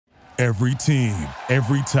Every team,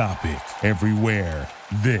 every topic, everywhere.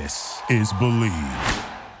 This is Believe.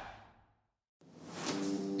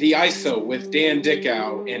 The Iso with Dan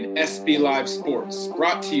Dickau and SB Live Sports,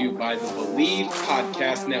 brought to you by the Believe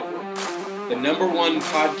Podcast Network, the #1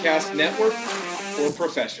 podcast network for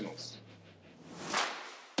professionals.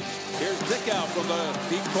 Here's Dickau from the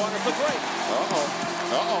deep corner for three.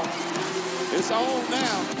 It's on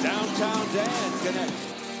now. Downtown Dan connects.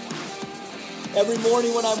 Every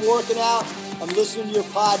morning when I'm working out, I'm listening to your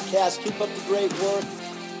podcast. Keep up the great work.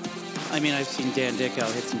 I mean, I've seen Dan Dickau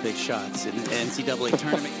hit some big shots in the NCAA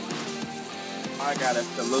tournament. I gotta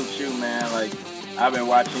salute you, man. Like, I've been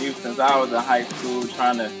watching you since I was in high school,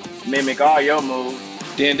 trying to mimic all your moves.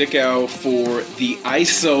 Dan Dickau for the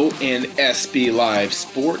Iso and SB Live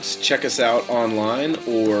Sports. Check us out online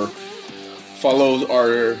or follow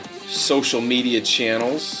our social media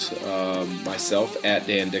channels. Myself at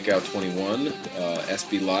Dan Dickau 21.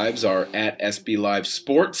 SB Lives are at SB Live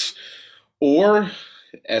Sports or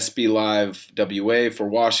SB Live WA for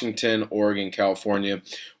Washington, Oregon, California.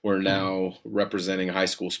 We're now representing high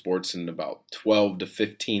school sports in about 12 to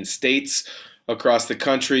 15 states across the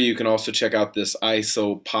country. You can also check out this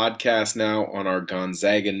ISO podcast now on our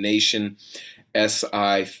Gonzaga Nation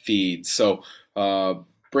SI feed. So,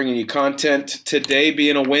 bringing you content today,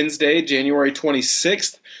 being a Wednesday, January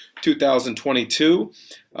 26th, 2022,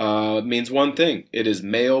 means one thing. It is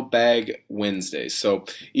Mailbag Wednesday. So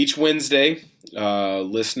each Wednesday,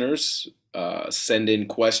 listeners send in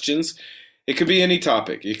questions. It could be any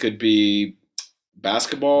topic. It could be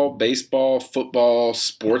basketball, baseball, football,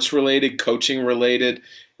 sports-related, coaching-related.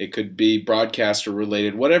 It could be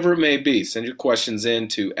broadcaster-related, whatever it may be. Send your questions in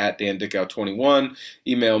to @DanDickau21.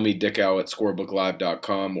 Email me,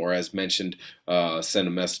 dickow@scorebooklive.com, or as mentioned, send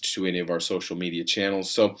a message to any of our social media channels.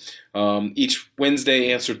 So each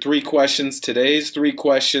Wednesday, answer 3 questions. Today's 3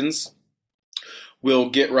 questions, we'll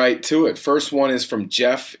get right to it. First one is from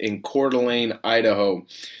Jeff in Coeur d'Alene, Idaho.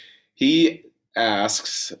 He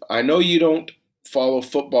asks, I know you don't follow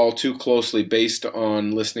football too closely based on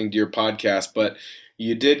listening to your podcast, but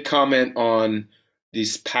you did comment on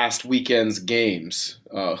these past weekend's games.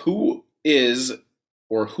 Who is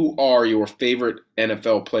or who are your favorite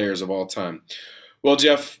NFL players of all time? Well,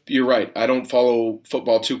 Jeff, you're right. I don't follow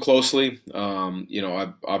football too closely.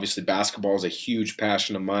 Obviously basketball is a huge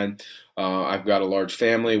passion of mine. I've got a large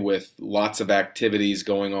family with lots of activities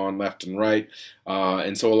going on left and right.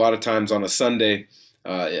 And so a lot of times on a Sunday,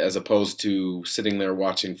 as opposed to sitting there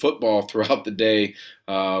watching football throughout the day,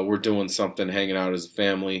 we're doing something, hanging out as a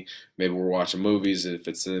family. Maybe we're watching movies. If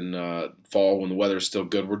it's in fall when the weather's still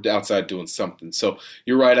good, we're outside doing something. So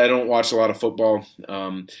you're right, I don't watch a lot of football.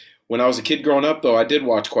 When I was a kid growing up, though, I did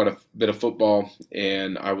watch quite a bit of football,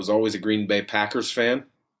 and I was always a Green Bay Packers fan.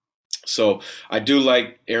 So I do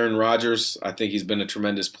like Aaron Rodgers. I think he's been a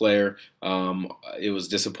tremendous player. It was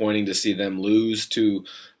disappointing to see them lose to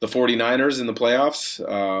the 49ers in the playoffs,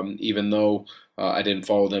 even though I didn't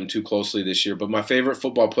follow them too closely this year. But my favorite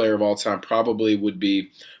football player of all time probably would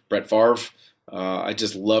be Brett Favre. I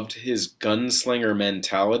just loved his gunslinger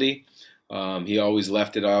mentality. He always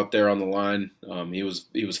left it out there on the line. He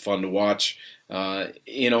was fun to watch. And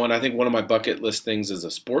I think one of my bucket list things as a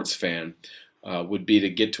sports fan would be to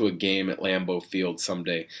get to a game at Lambeau Field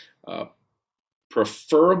someday,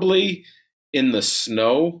 preferably in the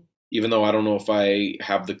snow, even though I don't know if I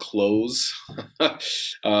have the clothes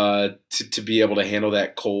to be able to handle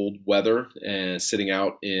that cold weather and sitting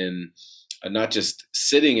out in, not just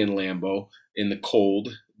sitting in Lambeau in the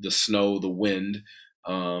cold, the snow, the wind,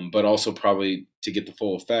 but also probably to get the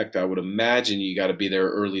full effect. I would imagine you got to be there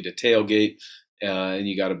early to tailgate, and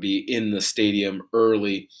you got to be in the stadium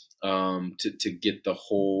early to get the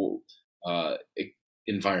whole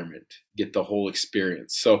environment, get the whole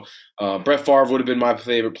experience. So Brett Favre would have been my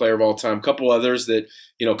favorite player of all time. A couple others that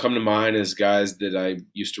come to mind as guys that I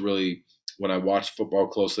used to really, when I watched football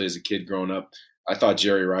closely as a kid growing up, I thought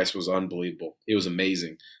Jerry Rice was unbelievable. He was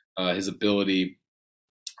amazing. His ability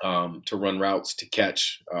to run routes, to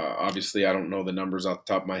catch. Obviously, I don't know the numbers off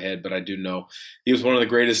the top of my head, but I do know he was one of the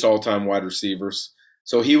greatest all-time wide receivers.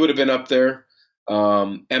 So he would have been up there.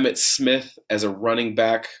 Emmitt Smith as a running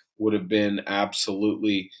back would have been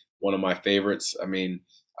absolutely one of my favorites. I mean,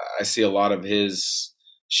 I see a lot of his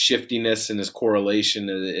shiftiness and his correlation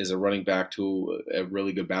as a running back to a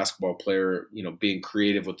really good basketball player, being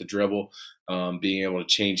creative with the dribble, being able to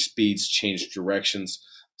change speeds, change directions.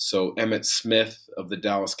 So Emmitt Smith of the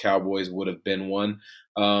Dallas Cowboys would have been one.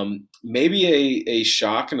 Maybe a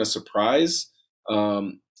shock and a surprise.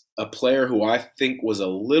 A player who I think was a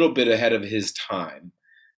little bit ahead of his time.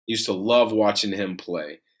 Used to love watching him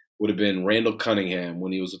play. would have been Randall Cunningham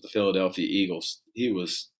when he was with the Philadelphia Eagles. He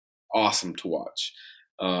was awesome to watch.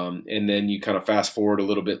 And then you kind of fast forward a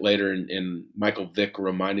little bit later, and Michael Vick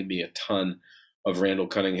reminded me a ton of Randall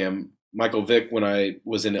Cunningham. Michael Vick, when I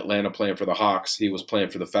was in Atlanta playing for the Hawks, he was playing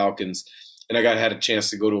for the Falcons, and I had a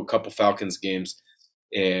chance to go to a couple Falcons games,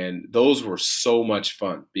 and those were so much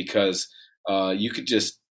fun because you could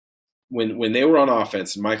just when they were on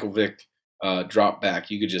offense and Michael Vick dropped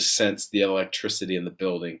back, you could just sense the electricity in the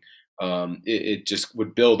building. It just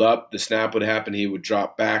would build up. The snap would happen. He would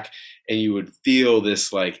drop back, and you would feel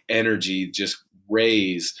this like energy just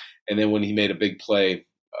raise. And then when he made a big play,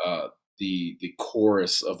 the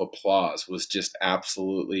chorus of applause was just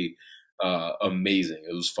absolutely amazing.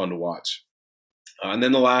 It was fun to watch. And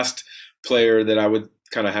then the last player that I would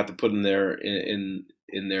kind of have to put in there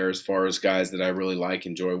in there as far as guys that I really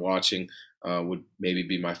enjoy watching would maybe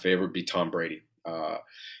be my favorite, be Tom Brady.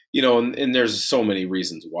 And there's so many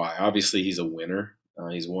reasons why. Obviously, he's a winner.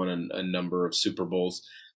 He's won a number of Super Bowls,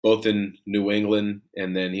 both in New England,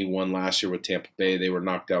 and then he won last year with Tampa Bay. They were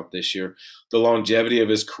knocked out this year. The longevity of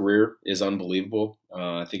his career is unbelievable.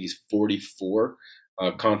 I think he's 44,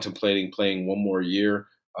 contemplating playing one more year,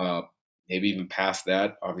 maybe even past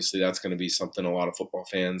that. Obviously, that's going to be something a lot of football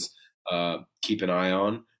fans keep an eye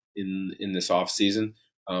on in this offseason.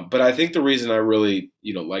 But I think the reason I really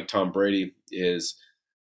like Tom Brady is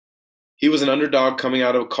he was an underdog coming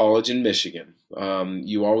out of college in Michigan.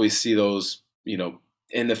 You always see those,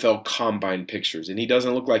 NFL combine pictures, and he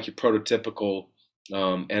doesn't look like your prototypical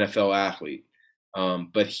NFL athlete.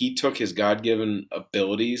 But he took his God-given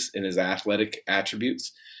abilities and his athletic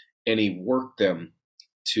attributes, and he worked them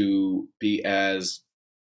to be as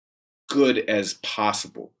good as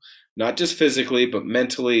possible, not just physically, but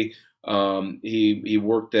mentally. He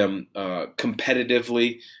worked them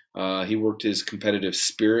competitively. He worked his competitive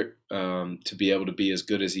spirit to be able to be as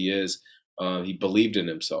good as he is. He believed in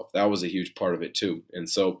himself. That was a huge part of it too. And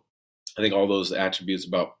so I think all those attributes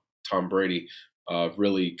about Tom Brady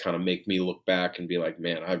really kind of make me look back and be like,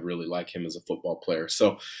 man, I really like him as a football player.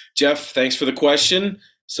 So Jeff, thanks for the question.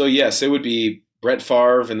 So yes, it would be Brett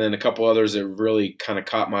Favre and then a couple others that really kind of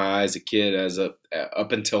caught my eye as a kid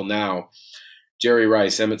up until now. Jerry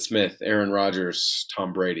Rice, Emmitt Smith, Aaron Rodgers,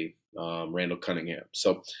 Tom Brady, Randall Cunningham.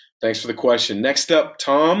 So thanks for the question. Next up,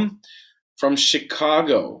 Tom from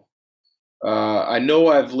Chicago. I know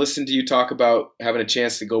I've listened to you talk about having a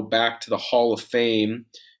chance to go back to the Hall of Fame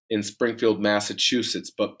in Springfield, Massachusetts.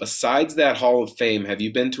 But besides that Hall of Fame, have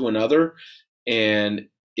you been to another? And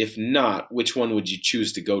if not, which one would you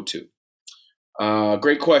choose to go to?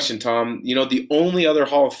 Great question, Tom. The only other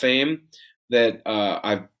Hall of Fame that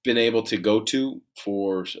I've been able to go to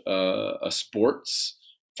for a sport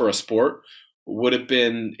would have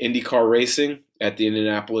been IndyCar racing at the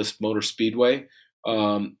Indianapolis Motor Speedway.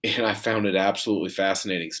 And I found it absolutely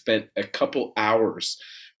fascinating. Spent a couple hours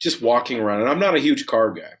just walking around, and I'm not a huge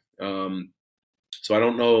car guy. So I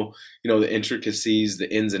don't know, the intricacies,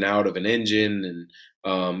 the ins and out of an engine and,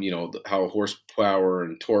 how horsepower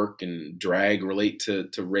and torque and drag relate to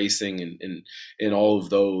racing and all of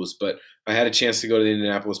those. But I had a chance to go to the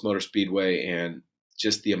Indianapolis Motor Speedway, and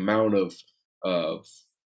just the amount of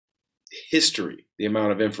history, the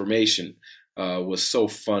amount of information was so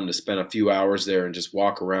fun to spend a few hours there and just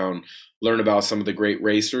walk around, learn about some of the great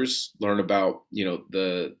racers, learn about,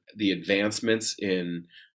 the advancements in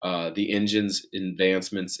the engines,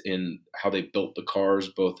 advancements in how they built the cars,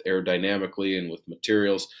 both aerodynamically and with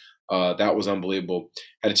materials. That was unbelievable.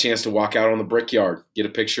 Had a chance to walk out on the Brickyard, get a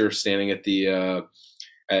picture standing at the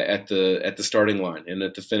starting line and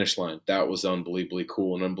at the finish line. That was unbelievably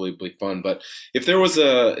cool and unbelievably fun. But if there was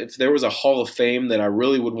a Hall of Fame that I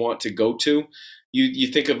really would want to go to, you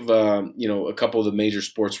think of a couple of the major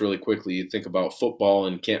sports really quickly. You think about football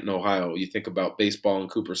in Canton, Ohio. You think about baseball in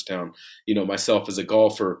Cooperstown. Myself as a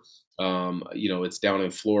golfer, it's down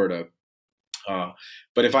in Florida.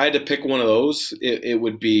 But if I had to pick one of those, it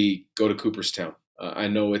would be go to Cooperstown. I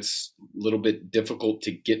know it's a little bit difficult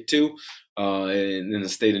to get to in the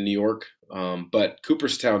state of New York, but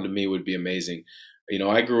Cooperstown to me would be amazing.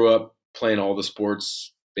 I grew up playing all the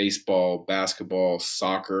sports, baseball, basketball,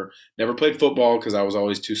 soccer. Never played football because I was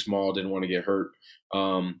always too small, didn't want to get hurt.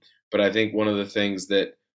 But I think one of the things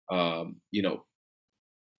that,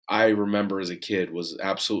 I remember as a kid was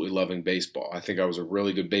absolutely loving baseball. I think I was a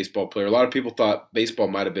really good baseball player. A lot of people thought baseball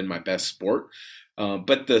might have been my best sport.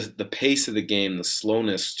 But the pace of the game, the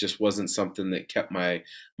slowness just wasn't something that kept my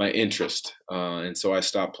interest. And so I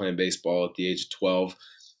stopped playing baseball at the age of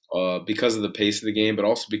 12 because of the pace of the game, but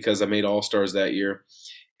also because I made All-Stars that year.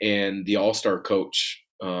 And the All-Star coach,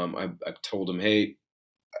 I told him, hey,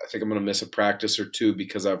 I think I'm going to miss a practice or two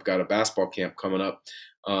because I've got a basketball camp coming up.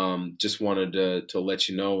 Just wanted to let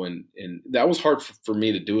you know. And that was hard for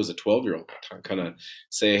me to do as a 12-year-old, kind of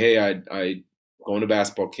say, hey, I going to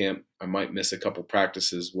basketball camp. I might miss a couple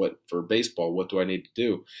practices. For baseball, what do I need to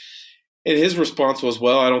do? And his response was,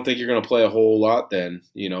 well, I don't think you're going to play a whole lot then,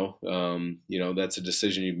 that's a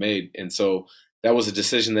decision you've made. And so that was a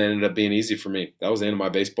decision that ended up being easy for me. That was the end of my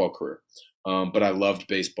baseball career. But I loved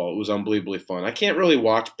baseball. It was unbelievably fun. I can't really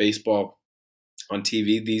watch baseball on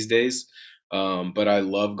TV these days, but I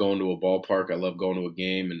love going to a ballpark. I love going to a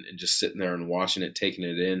game and just sitting there and watching it, taking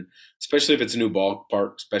it in, especially if it's a new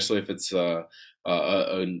ballpark, especially if it's a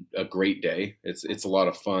great day. It's a lot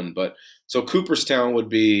of fun. But so Cooperstown would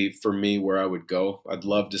be for me where I would go. I'd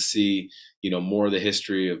love to see, more of the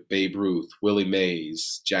history of Babe Ruth, Willie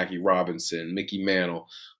Mays, Jackie Robinson, Mickey Mantle,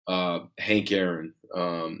 Hank Aaron.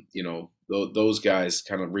 Those guys,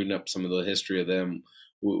 kind of reading up some of the history of them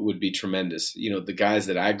would be tremendous. The guys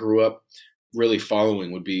that I grew up really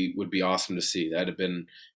following would be awesome to see. That'd have been,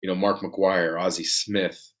 Mark McGwire, Ozzie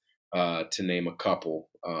Smith, to name a couple.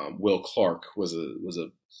 Will Clark was a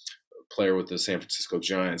player with the San Francisco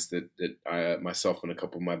Giants that I myself and a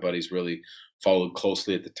couple of my buddies really followed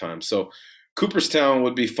closely at the time. So Cooperstown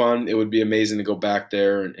would be fun. It would be amazing to go back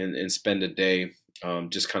there and spend a day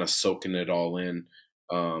just kind of soaking it all in.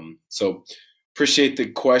 So appreciate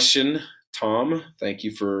the question, Tom. Thank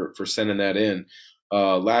you for sending that in.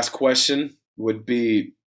 Last question would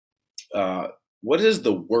be, what is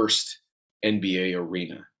the worst NBA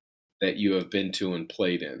arena that you have been to and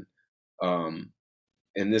played in?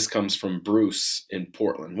 And this comes from Bruce in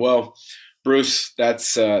Portland. Well, Bruce,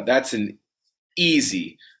 that's an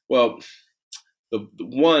easy. Well, the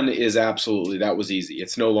one is absolutely, that was easy.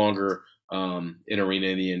 It's no longer an arena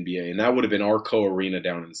in the NBA, and that would have been Arco Arena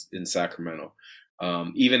down in Sacramento.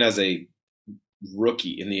 Even as a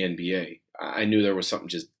rookie in the NBA, I knew there was something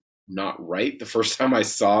just not right the first time I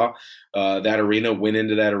saw that arena, went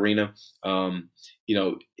into that arena.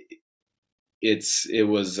 It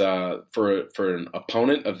was for an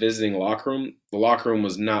opponent, a visiting locker room. The locker room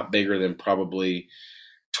was not bigger than probably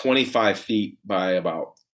 25 feet by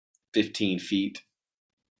about 15 feet.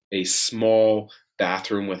 A small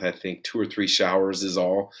bathroom with, I think, 2 or 3 showers is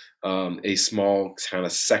all. A small kind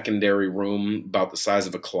of secondary room about the size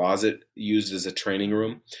of a closet used as a training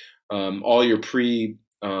room. All your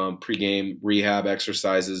pre-game rehab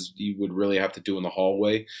exercises you would really have to do in the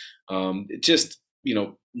hallway.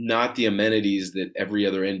 Not the amenities that every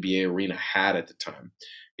other NBA arena had at the time.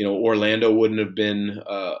 Orlando wouldn't have been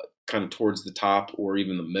kind of towards the top or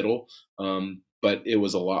even the middle, but it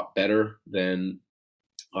was a lot better than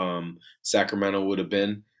Sacramento would have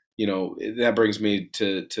been. That brings me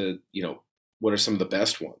to what are some of the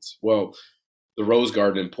best ones? Well, the Rose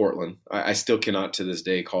Garden in Portland. I still cannot to this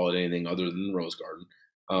day call it anything other than the Rose Garden.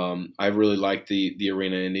 I really liked the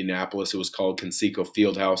arena in Indianapolis. It was called Conseco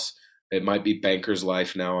Fieldhouse. It might be Bankers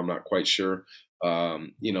Life now. I'm not quite sure.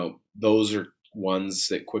 Those are ones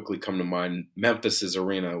that quickly come to mind. Memphis's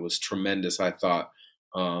arena was tremendous, I thought,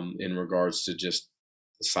 in regards to just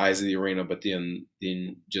the size of the arena, but then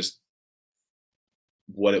just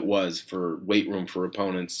what it was for weight room for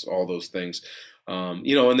opponents, all those things. And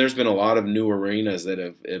there's been a lot of new arenas that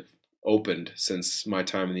have opened since my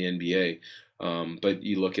time in the NBA. But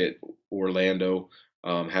you look at Orlando,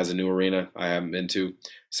 has a new arena I haven't been to.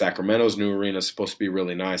 Sacramento's new arena is supposed to be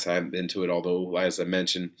really nice. I haven't been to it, although, as I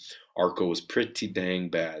mentioned, Arco was pretty dang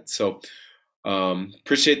bad. So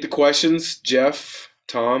appreciate the questions, Jeff,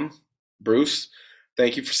 Tom, Bruce.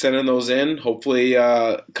 Thank you for sending those in. Hopefully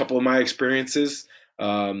a couple of my experiences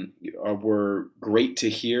were great to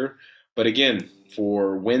hear. But again,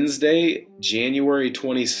 for Wednesday, January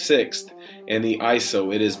 26th, and the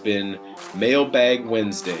ISO, it has been Mailbag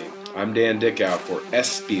Wednesday. I'm Dan Dickow for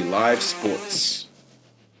SB Live Sports.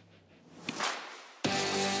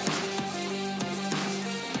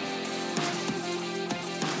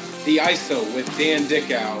 The ISO with Dan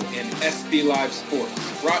Dickow and SB Live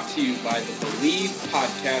Sports, brought to you by the Believe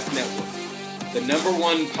Podcast Network, the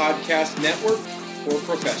 #1 podcast network for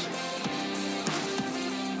professionals.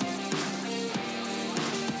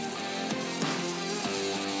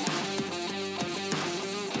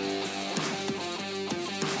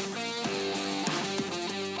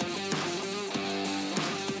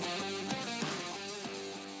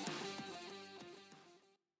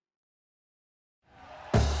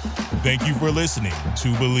 Thank you for listening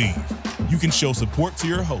to Believe. You can show support to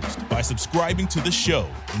your host by subscribing to the show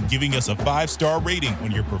and giving us a 5-star rating on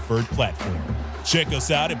your preferred platform. Check us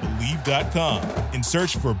out at Believe.com and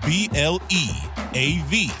search for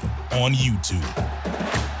BLEAV on YouTube.